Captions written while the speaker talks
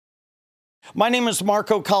My name is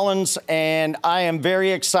Marco Collins, and I am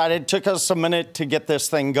very excited. Took us a minute to get this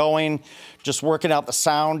thing going, just working out the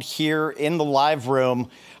sound here in the live room.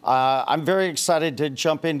 I'm very excited to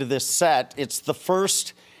jump into this set. It's the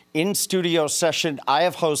first in-studio session I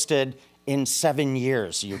have hosted in 7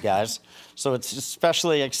 years, you guys. So it's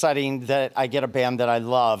especially exciting that I get a band that I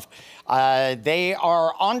love. They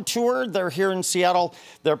are on tour. They're here in Seattle.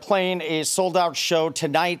 They're playing a sold-out show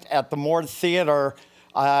tonight at the Moore Theater.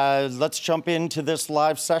 Let's jump into this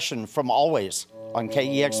live session from Alvvays on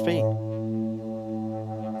KEXP.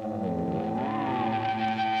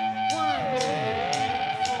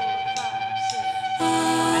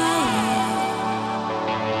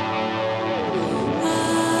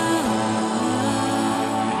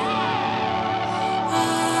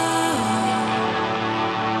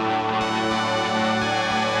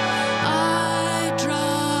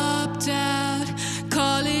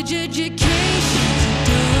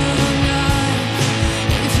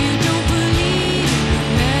 If you don't believe,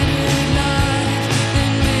 let it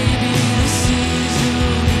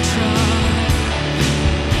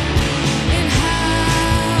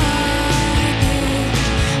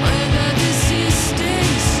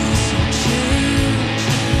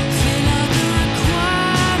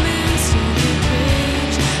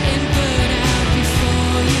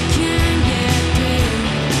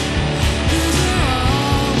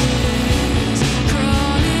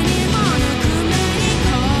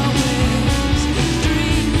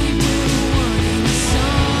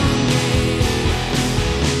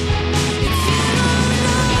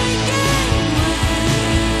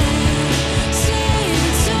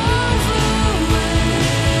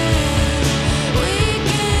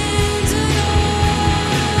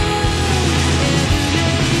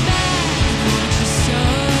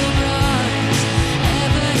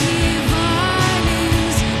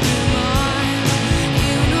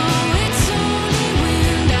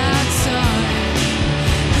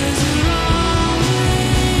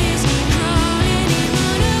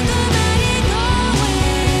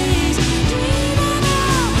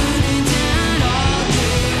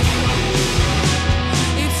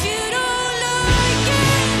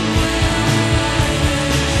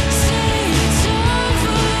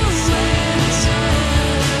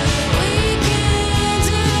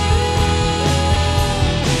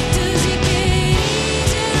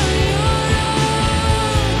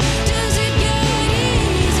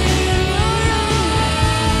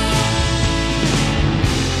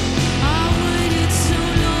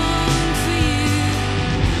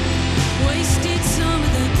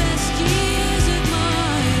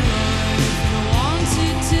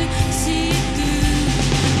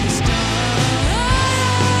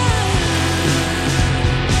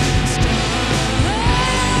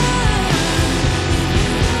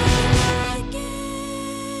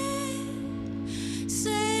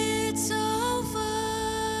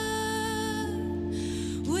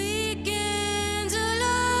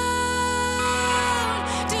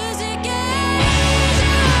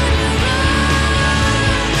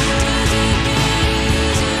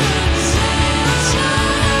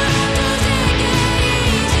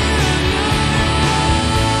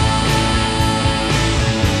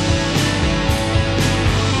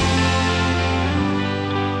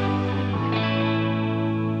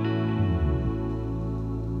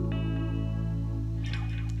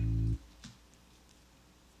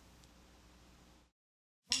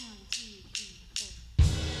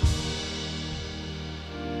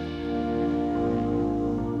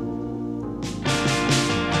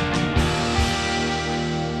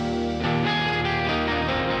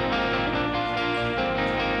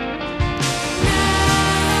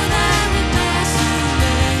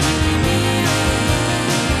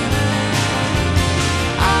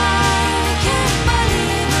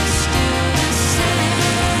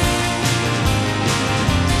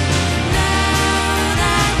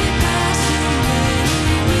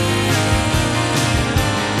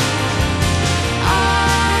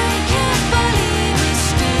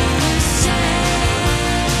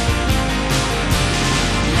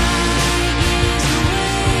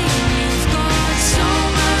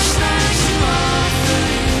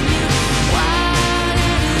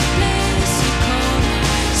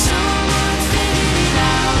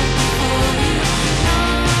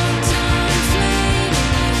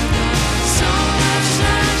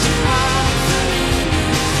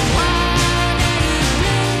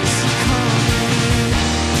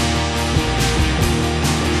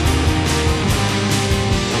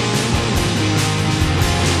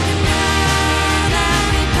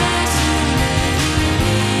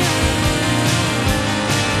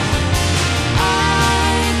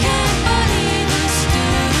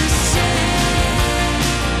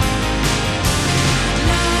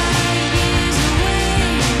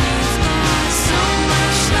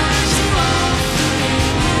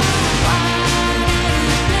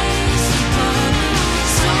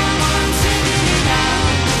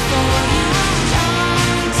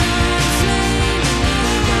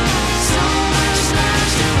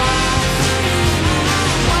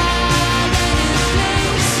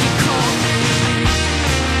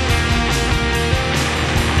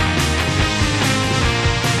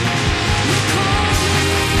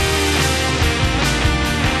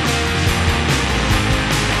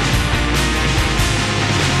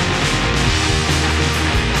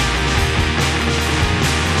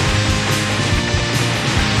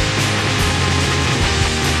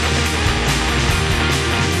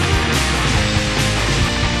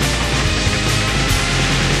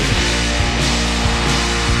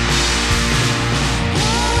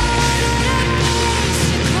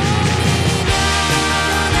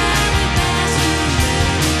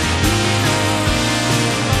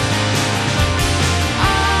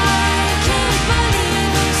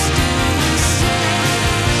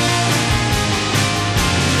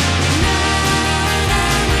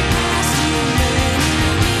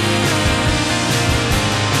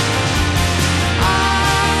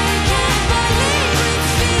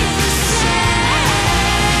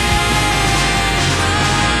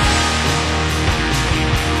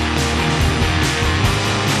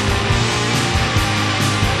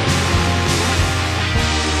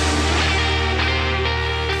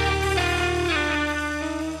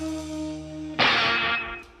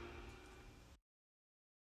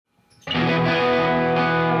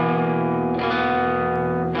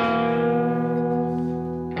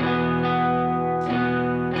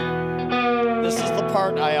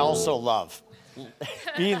also love.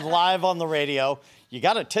 Being live on the radio, you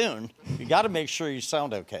got to tune. You got to make sure you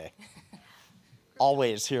sound okay.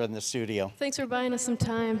 Always here in the studio. Thanks for buying us some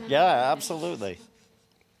time. Yeah, absolutely.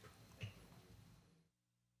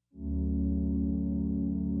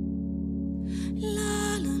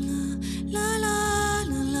 La la la la la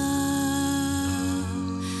la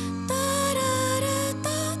da da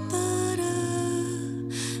da da da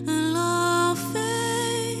and all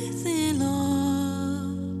faith in love.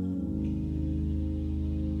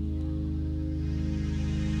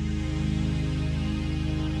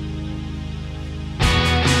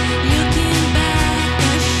 Looking back,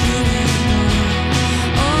 I should have known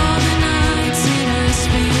all the nights that I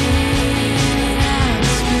spent out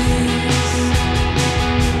of space.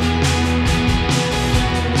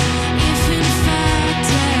 If in fact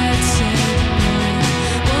I'd said no,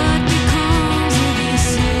 what becomes of this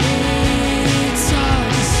city? It's hard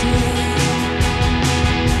to say.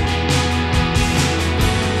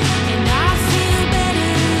 And I feel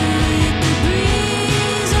better with the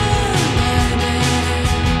breeze of my back.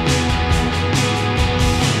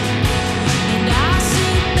 And I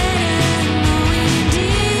sleep better knowing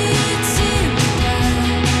it's in the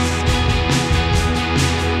past.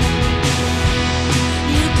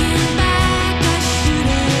 Looking back, I should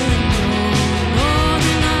have known all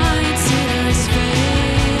the nights that I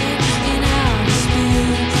spent in outer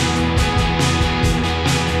space.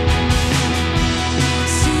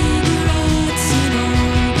 Cigarettes and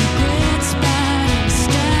old regrets by the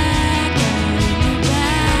stack in the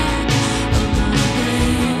back of my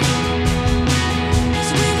brain.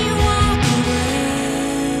 'Cause when you walk away,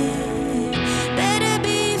 better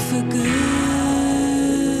be for good.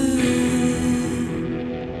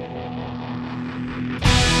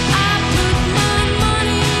 I put my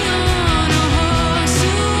money on a horse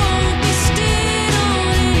who won't be steered on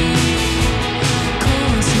any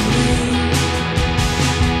course of rain.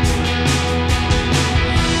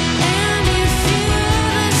 And if you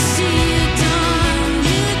ever see a dime,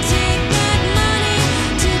 you take that money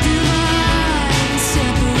to divide and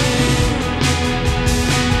separate.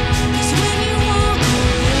 'Cause when you walk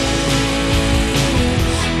away,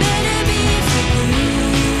 better be for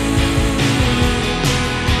good.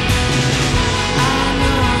 I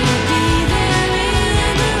know I'll be there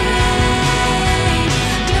in the rain,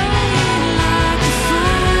 glowing like the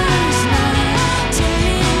first night,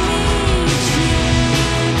 telling me changed.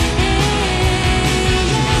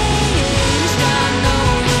 I know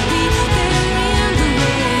I'll be there in the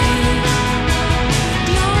rain,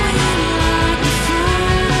 glowing like the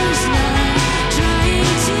first night,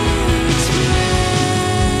 trying to explain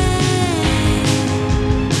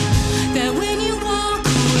that when you walk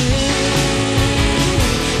away,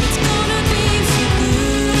 it's gonna be for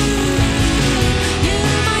good. You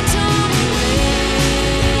might talk away,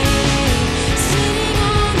 sitting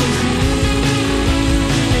on the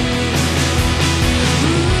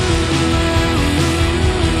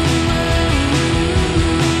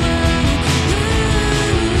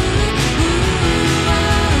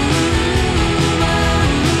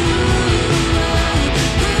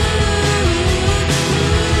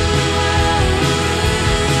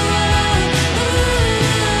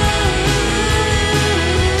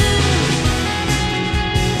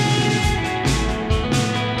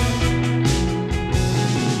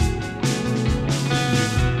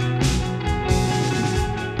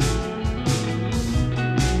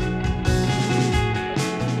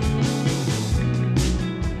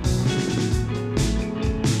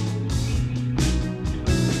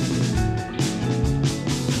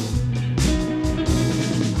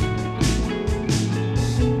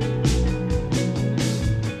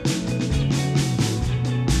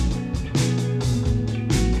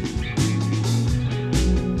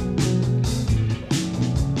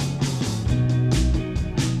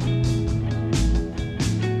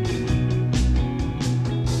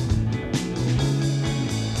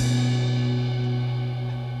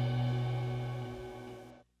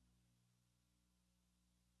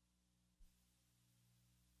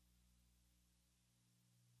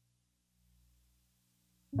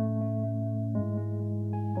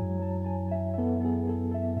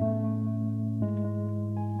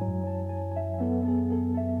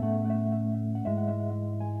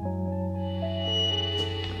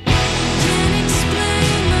Can't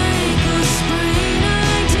explain my ankle sprain. I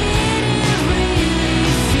didn't really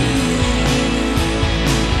feel.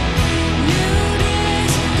 New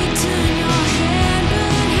days could turn your head,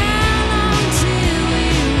 but how long till we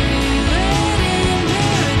read in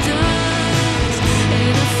paradise?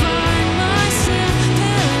 And a fire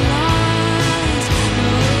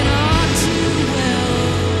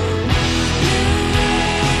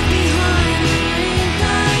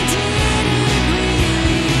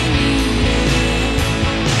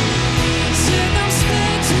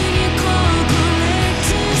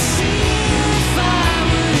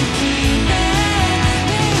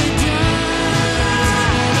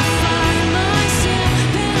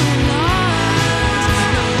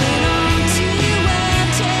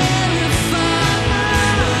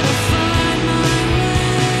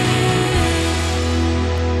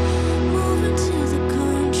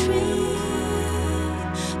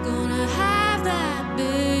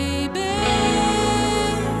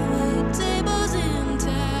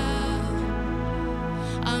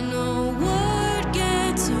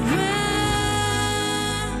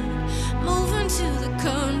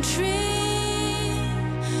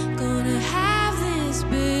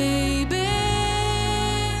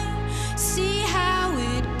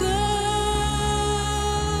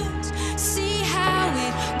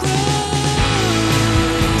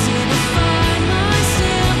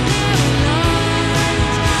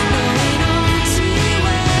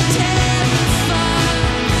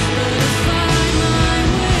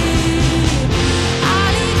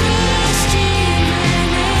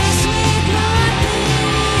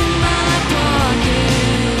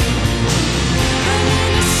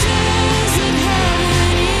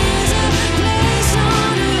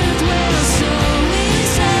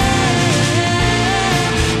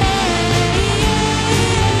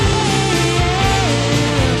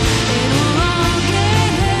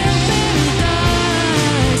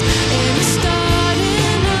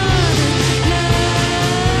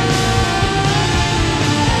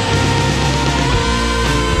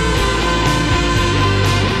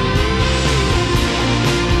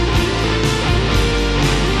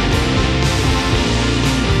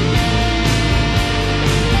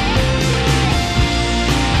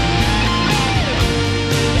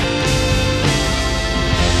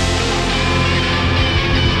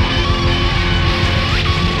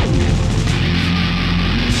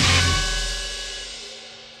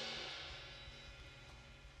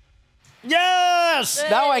Yes,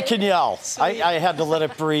 now I can yell. I had to let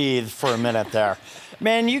it breathe for a minute there.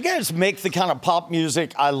 Man, you guys make the kind of pop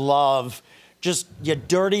music I love. Just, you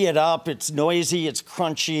dirty it up. It's noisy, it's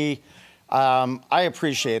crunchy. I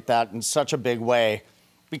appreciate that in such a big way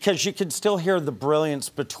because you can still hear the brilliance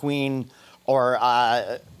between or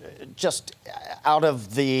just out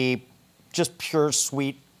of the just pure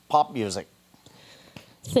sweet pop music.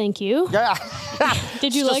 Thank you. Yeah.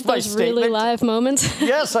 Did you It's like just my those really statement. live moments?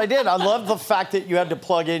 Yes, I did. I love the fact that you had to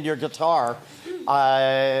plug in your guitar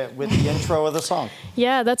with the intro of the song.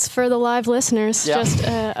 Yeah, that's for the live listeners. Yeah. Just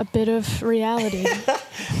a bit of reality.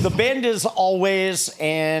 The band is Alvvays,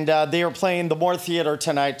 and they are playing the Moore Theater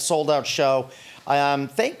tonight, sold-out show.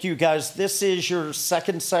 Thank you, guys. This is your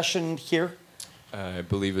second session here? I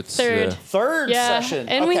believe it's Third. Third Yeah, session.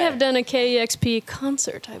 and we Okay. have done a KEXP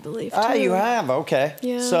concert, I believe, Ah, too. you have? Okay.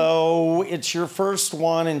 Yeah. So it's your first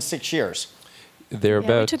one in 6 years. Yeah,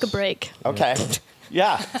 thereabouts. we took a break. Okay.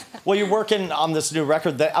 Yeah. Well, you're working on this new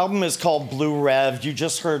record. The album is called Blue Rev. You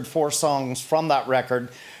just heard 4 songs from that record.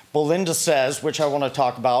 Belinda Says, which I want to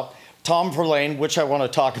talk about. Tom Verlaine, which I want to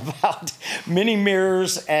talk about. Mini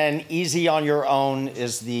Mirrors and Easy on Your Own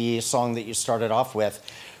is the song that you started off with.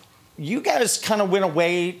 You guys kind of went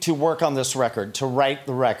away to work on this record, to write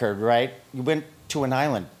the record, right? You went to an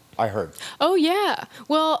island, I heard. Oh, yeah.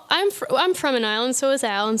 Well, I'm from an island, so is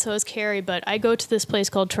Al, and so is Kerri, but I go to this place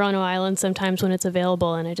called Toronto Island sometimes when it's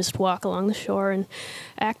available, and I just walk along the shore and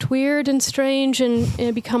act weird and strange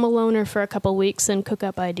and become a loner for a couple weeks and cook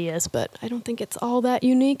up ideas. But I don't think it's all that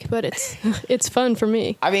unique, but it's it's fun for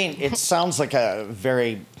me. I mean, it sounds like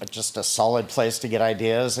just a solid place to get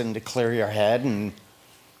ideas and to clear your head. And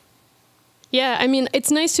Yeah, I mean,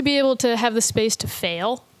 it's nice to be able to have the space to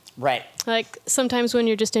fail. right. Like sometimes when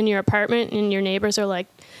you're just in your apartment and your neighbors are like,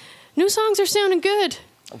 new songs are sounding good.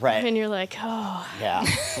 Right. And you're like, oh. Yeah,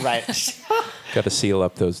 right. Got to seal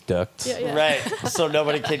up those ducts. Yeah. Right, so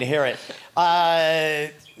nobody can hear it.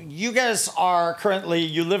 You guys are currently,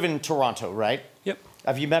 you live in Toronto, right? Yep.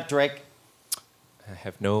 Have you met Drake? I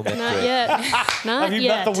have no metric. Not yet. Not Have you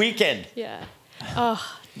yet. met The Weeknd? Yeah. Oh,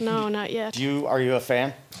 no, not yet. Are you a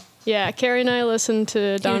fan? Yeah, Kerri and I listen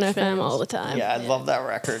to Dawn FM fans. all the time. Yeah, I love that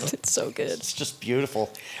record. It's so good. It's just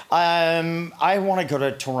beautiful. I want to go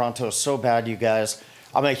to Toronto so bad, you guys.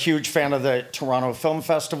 I'm a huge fan of the Toronto Film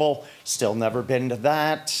Festival. Still never been to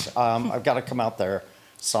that. I've got to come out there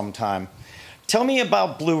sometime. Tell me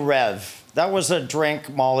about Blue Rev. That was a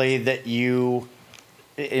drink, Molly, that you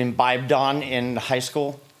imbibed on in high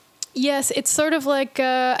school? Yes, it's sort of like,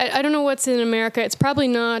 I don't know what's in America. It's probably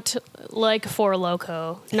not like Four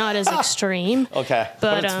Loko, not as extreme. Okay,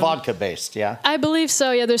 but it's But, vodka-based, yeah? I believe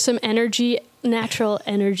so, yeah. There's some natural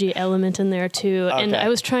energy element in there too. And Okay. I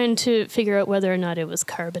was trying to figure out whether or not it was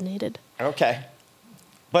carbonated. Okay.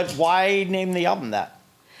 But why name the album that?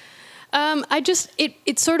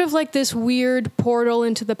 It's sort of like this weird portal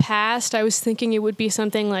into the past. I was thinking it would be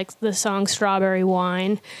something like the song Strawberry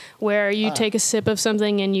Wine, where you take a sip of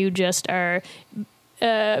something and you just are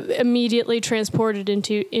immediately transported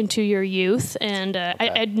into your youth. And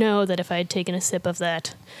I know that if I had taken a sip of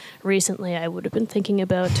that recently, I would have been thinking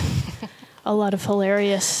about a lot of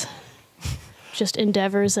hilarious just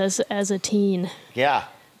endeavors as a teen. Yeah.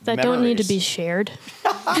 That don't need to be memories. shared.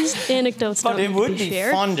 These anecdotes But don't it need would to be be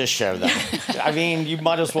shared. fun to share them. I mean, you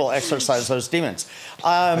might as well exercise those demons.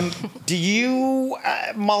 Do you,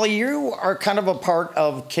 Molly, you are kind of a part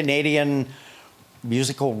of Canadian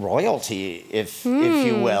musical royalty, if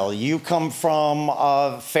you will. You come from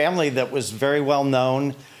a family that was very well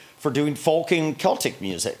known for doing folk and Celtic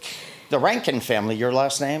music. The Rankin family, your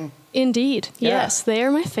last name? Indeed. Yeah. Yes, they are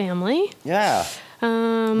my family. Yeah.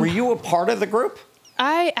 Were you a part of the group?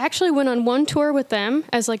 I actually went on one tour with them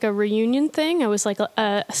as like a reunion thing. I was like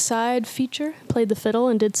a side feature, played the fiddle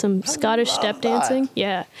and did some Scottish love step that. dancing.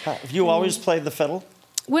 Yeah. Have you always played the fiddle?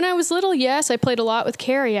 When I was little, yes, I played a lot with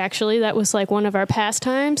Kerri, actually. That was like one of our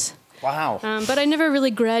pastimes. Wow. But I never really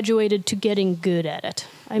graduated to getting good at it.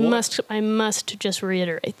 I must just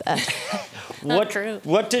reiterate that.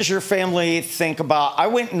 What does your family think about? I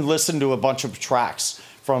went and listened to a bunch of tracks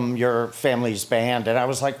from your family's band, and I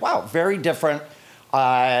was like, wow, very different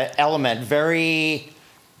element.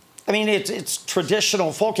 It's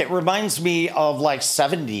traditional folk. It reminds me of like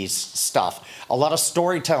 70s stuff. A lot of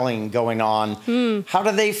storytelling going on. How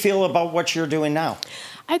do they feel about what you're doing now?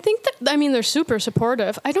 I think that, I mean, they're super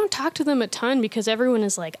supportive. I don't talk to them a ton because everyone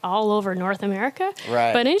is like all over North America.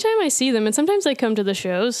 Right. But anytime I see them, and sometimes they come to the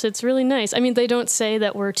shows, it's really nice. I mean, they don't say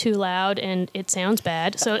that we're too loud and it sounds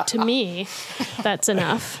bad. So to me, that's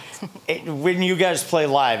enough. When you guys play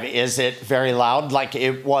live, is it very loud? Like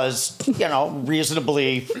it was,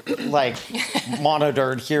 reasonably like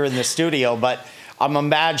monitored here in the studio, but I'm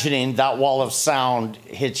imagining that wall of sound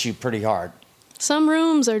hits you pretty hard. Some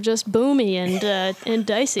rooms are just boomy and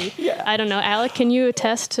dicey. Yeah. I don't know. Alec, can you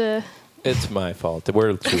attest to... It's my fault.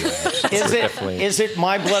 We're too loud. Is it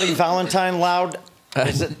My Bloody Valentine loud?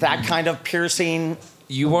 Is it that kind of piercing,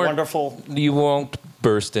 wonderful? You won't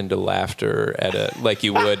burst into laughter like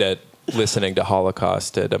you would at listening to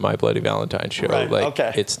Holocaust at a My Bloody Valentine show. Right, Like,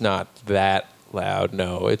 okay. It's not that loud,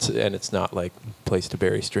 no. It's not like Place to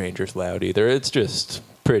Bury Strangers loud either. It's just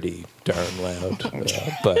pretty darn loud.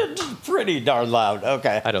 But Pretty darn loud,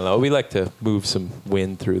 okay. I don't know. We like to move some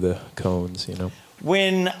wind through the cones,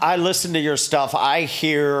 When I listen to your stuff, I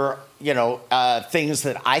hear, things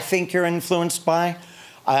that I think you're influenced by.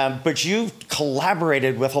 But you've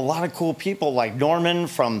collaborated with a lot of cool people like Norman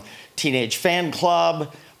from Teenage Fan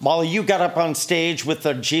Club. Molly, you got up on stage with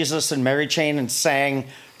the Jesus and Mary chain and sang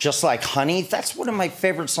Just Like Honey. That's one of my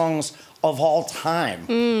favorite songs of all time.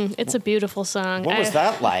 It's a beautiful song. What was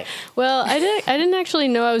that like? Well, I didn't actually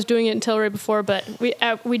know I was doing it until right before, but we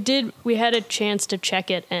had a chance to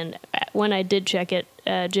check it, and when I did check it,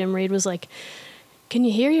 Jim Reed was like, "Can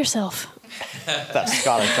you hear yourself?" That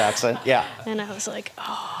Scottish accent, yeah. And I was like,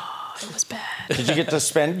 "Oh, it was bad." Did you get to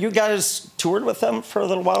spend? You guys toured with them for a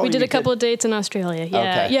little while. We did a couple of dates in Australia. Yeah,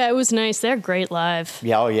 Okay. yeah, it was nice. They're great live.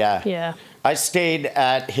 Yeah, oh yeah. Yeah. I stayed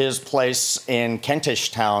at his place in Kentish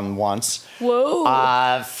Town once.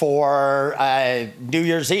 Whoa. For New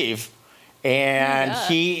Year's Eve. And Yeah.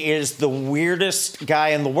 he is the weirdest guy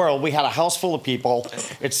in the world. We had a house full of people.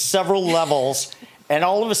 It's several levels. And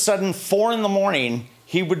all of a sudden, 4 a.m,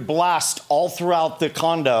 he would blast all throughout the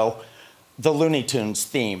condo the Looney Tunes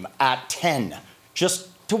theme at 10, just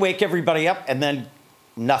to wake everybody up, and then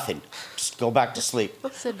nothing. Just go back to sleep.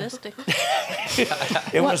 Sadistic.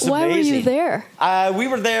 It was amazing. Why were you there? We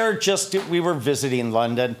were there we were visiting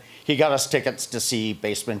London. He got us tickets to see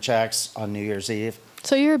Basement Jaxx on New Year's Eve.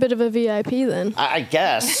 So you're a bit of a VIP then. I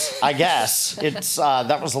guess. It's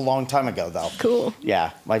that was a long time ago, though. Cool.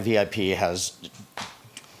 Yeah, my VIP has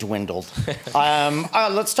dwindled.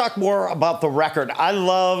 Let's talk more about the record. I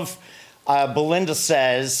love Belinda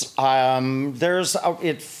Says.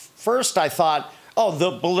 At first I thought, oh,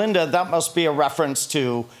 the Belinda, that must be a reference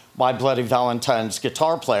to My Bloody Valentine's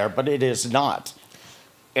guitar player, but it is not.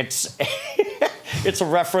 It's it's a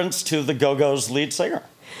reference to the Go-Go's lead singer.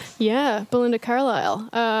 Yeah, Belinda Carlisle.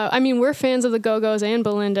 I mean, we're fans of the Go-Go's and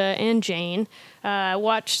Belinda and Jane.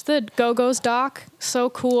 Watched the Go-Go's doc. So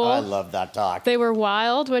cool. I love that doc. They were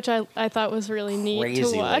wild, which I thought was really neat Crazy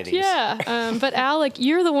to watch. ladies. Yeah. But Alec,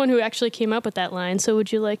 you're the one who actually came up with that line. So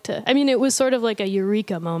would you like to? I mean, it was sort of like a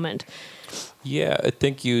eureka moment. Yeah, I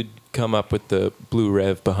think you'd come up with the Blue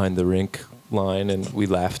Rev behind the rink line, and we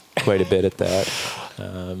laughed quite a bit at that.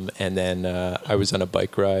 And then I was on a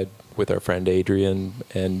bike ride with our friend Adrian,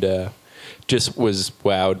 and just was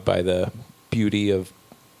wowed by the beauty of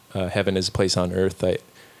Heaven is a Place on Earth. I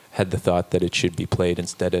had the thought that it should be played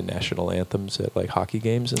instead of national anthems at like hockey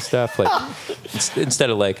games and stuff. Like instead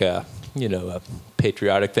of like a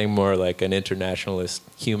patriotic thing, more like an internationalist,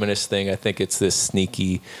 humanist thing. I think it's this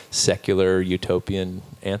sneaky, secular, utopian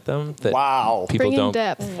anthem that people Bringing don't.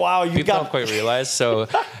 depth. Wow, you People got. don't quite realize. So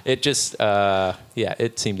it just,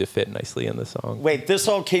 it seemed to fit nicely in the song. Wait, this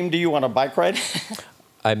all came to you on a bike ride?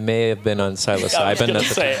 I may have been on psilocybin. I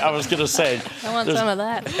was gonna say. I want some of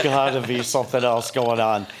that. Gotta be something else going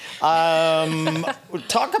on.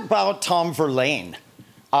 Talk about Tom Verlaine.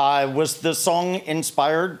 Was the song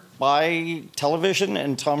inspired by television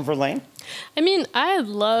and Tom Verlaine? I mean, I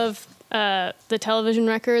love the television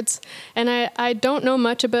records, and I don't know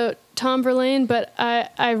much about Tom Verlaine, but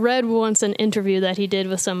I read once an interview that he did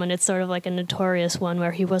with someone. It's sort of like a notorious one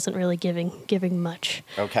where he wasn't really giving much.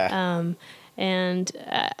 Okay. And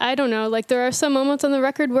I don't know, like there are some moments on the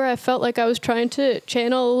record where I felt like I was trying to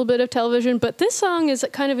channel a little bit of television, but this song is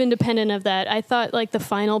kind of independent of that. I thought like the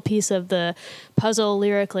final piece of the puzzle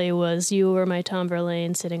lyrically was "You were my Tom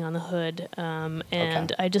Verlaine sitting on the hood," and Okay.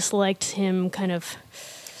 I just liked him kind of,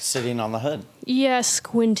 Sitting on the hood. yeah,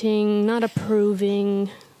 squinting, not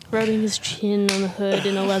approving, rubbing his chin on the hood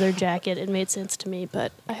in a leather jacket. It made sense to me,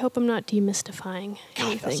 but I hope I'm not demystifying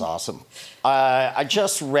anything. That's awesome. I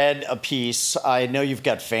just read a piece. I know you've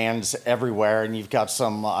got fans everywhere, and you've got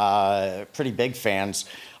some pretty big fans.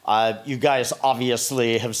 You guys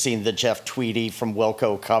obviously have seen the Jeff Tweedy from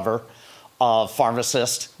Wilco cover of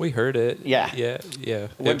Pharmacist. We heard it. Yeah. Yeah.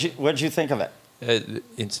 What'd you think of it? It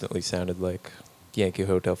instantly sounded like Yankee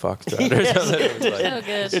Hotel Foxtrot or something. It was like, Oh,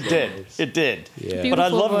 good. It did. Yeah. But I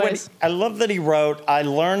Beautiful love voice. I love that he wrote, I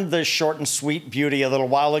learned this short and sweet beauty a little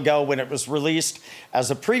while ago when it was released as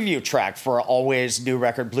a preview track for Always' new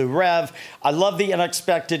record, Blue Rev. I love the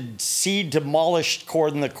unexpected C demolished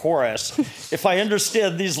chord in the chorus. If I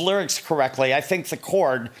understand these lyrics correctly, I think the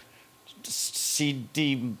chord, C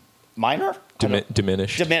D minor?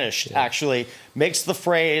 Diminished. Actually, makes the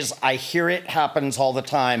phrase, I hear it happens all the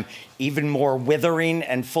time, even more withering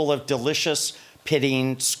and full of delicious,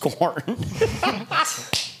 pitying scorn.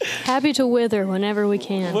 Happy to wither whenever we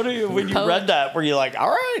can. When you Poet. read that, were you like,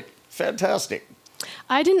 all right, fantastic?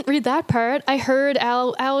 I didn't read that part. I heard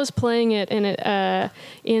Al was playing it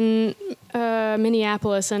in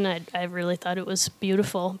Minneapolis, and I really thought it was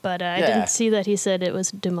beautiful. But I Yeah. didn't see that he said it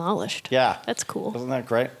was demolished. Yeah. That's cool. Wasn't that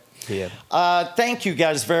great? Yeah. Thank you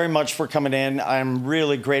guys very much for coming in. I'm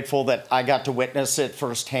really grateful that I got to witness it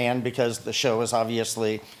firsthand because the show is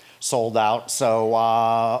obviously sold out. So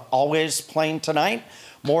always playing tonight,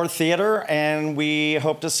 more theater, and we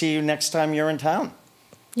hope to see you next time you're in town.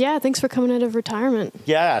 Yeah, thanks for coming out of retirement.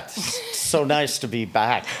 Yeah, it's so nice to be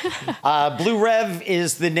back. Blue Rev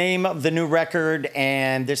is the name of the new record,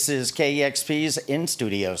 and this is KEXP's In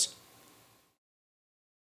Studios.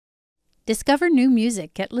 Discover new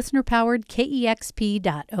music at listener-powered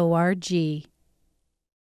KEXP.org.